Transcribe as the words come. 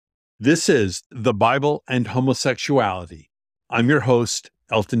This is The Bible and Homosexuality. I'm your host,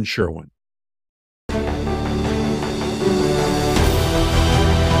 Elton Sherwin.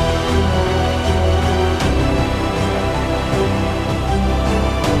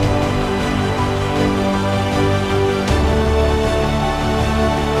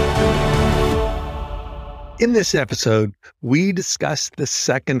 In this episode, we discuss the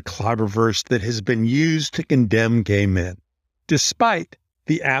second clobber verse that has been used to condemn gay men, despite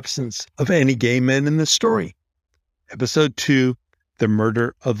the absence of any gay men in the story. Episode 2, The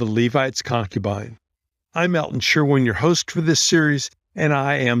Murder of the Levite's Concubine. I'm Elton Sherwin, your host for this series, and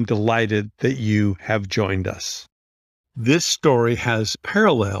I am delighted that you have joined us. This story has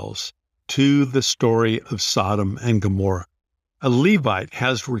parallels to the story of Sodom and Gomorrah. A Levite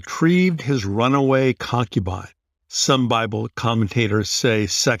has retrieved his runaway concubine. Some Bible commentators say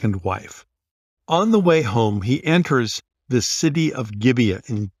second wife. On the way home, he enters the city of Gibeah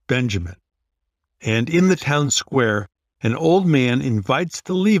in Benjamin. And in the town square, an old man invites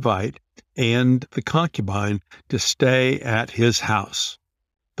the Levite and the concubine to stay at his house.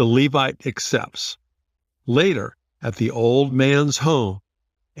 The Levite accepts. Later, at the old man's home,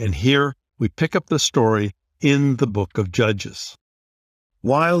 and here we pick up the story in the book of Judges.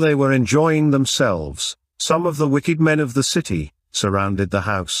 While they were enjoying themselves, some of the wicked men of the city surrounded the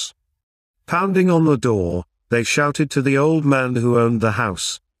house. Pounding on the door, they shouted to the old man who owned the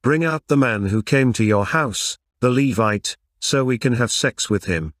house, "Bring out the man who came to your house, the Levite, so we can have sex with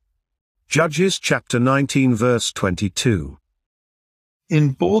him." Judges chapter 19 verse 22.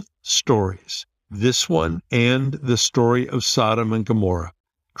 In both stories, this one and the story of Sodom and Gomorrah,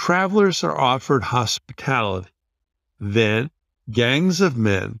 travelers are offered hospitality. Then, gangs of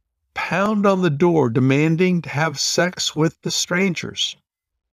men pound on the door demanding to have sex with the strangers.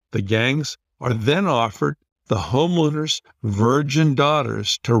 The gangs are then offered the homeowners' virgin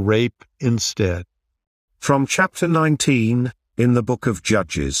daughters to rape instead. From chapter 19, in the book of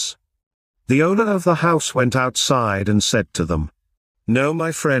Judges. The owner of the house went outside and said to them, "No,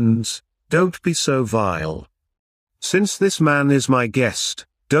 my friends, don't be so vile. Since this man is my guest,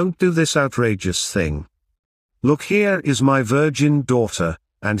 don't do this outrageous thing. Look, here is my virgin daughter,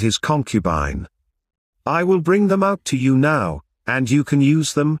 and his concubine. I will bring them out to you now, and you can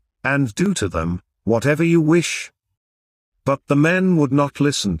use them, and do to them whatever you wish." But the men would not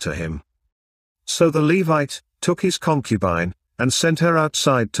listen to him. So the Levite took his concubine, and sent her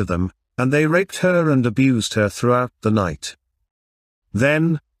outside to them, and they raped her and abused her throughout the night.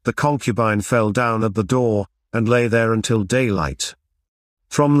 Then, the concubine fell down at the door, and lay there until daylight.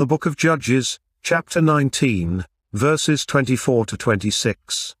 From the book of Judges, chapter 19, verses 24 to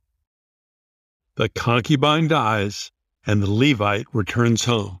 26. The concubine dies, and the Levite returns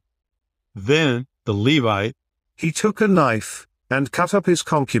home. Then the Levite, he took a knife, and cut up his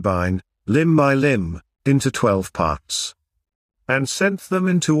concubine, limb by limb, into 12 parts, and sent them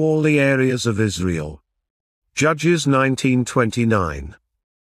into all the areas of Israel. Judges 19:29.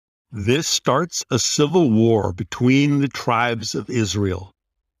 This starts a civil war between the tribes of Israel.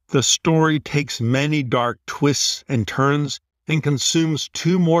 The story takes many dark twists and turns and consumes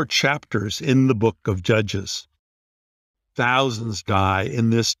 2 more chapters in the book of Judges. Thousands die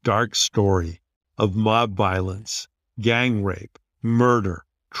in this dark story of mob violence, gang rape, murder,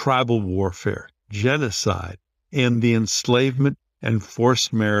 tribal warfare, genocide, and the enslavement and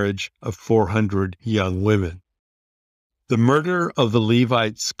forced marriage of 400 young women. The murder of the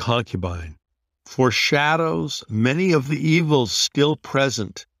Levite's concubine foreshadows many of the evils still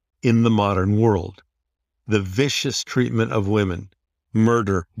present in the modern world. The vicious treatment of women,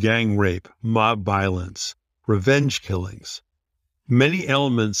 murder, gang rape, mob violence, revenge killings. Many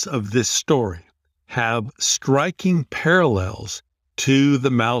elements of this story have striking parallels to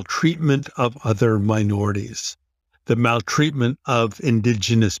the maltreatment of other minorities, the maltreatment of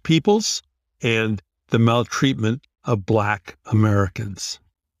indigenous peoples, and the maltreatment of Black Americans.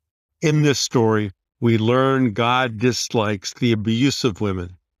 In this story, we learn God dislikes the abuse of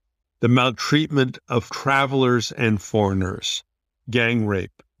women, the maltreatment of travelers and foreigners, gang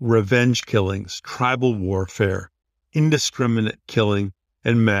rape, revenge killings, tribal warfare, indiscriminate killing,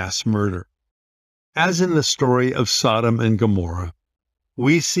 and mass murder. As in the story of Sodom and Gomorrah,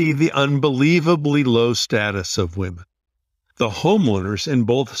 we see the unbelievably low status of women. The homeowners in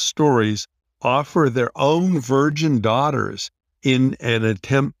both stories offer their own virgin daughters in an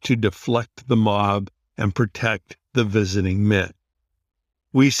attempt to deflect the mob and protect the visiting men.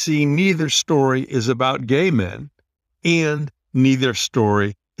 We see neither story is about gay men, and neither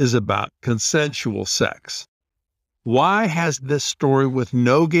story is about consensual sex. Why has this story with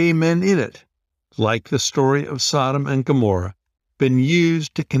no gay men in it, like the story of Sodom and Gomorrah, been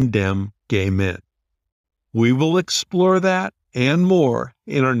used to condemn gay men. We will explore that and more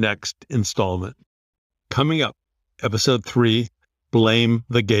in our next installment. Coming up, Episode 3, Blame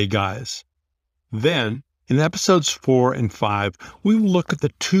the Gay Guys. Then, in Episodes 4 and 5, we will look at the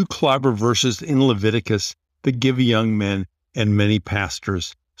 2 clobber verses in Leviticus that give young men and many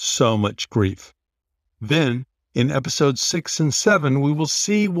pastors so much grief. Then, in Episodes 6 and 7, we will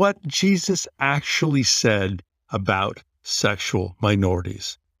see what Jesus actually said about sexual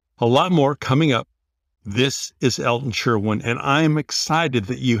minorities. A lot more coming up. This is Elton Sherwin, and I am excited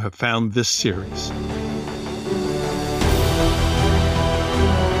that you have found this series.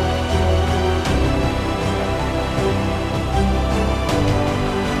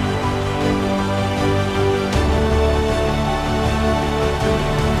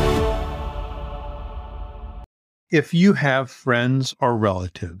 If you have friends or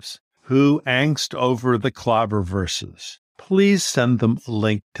relatives who angst over the clobber verses, please send them a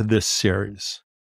link to this series.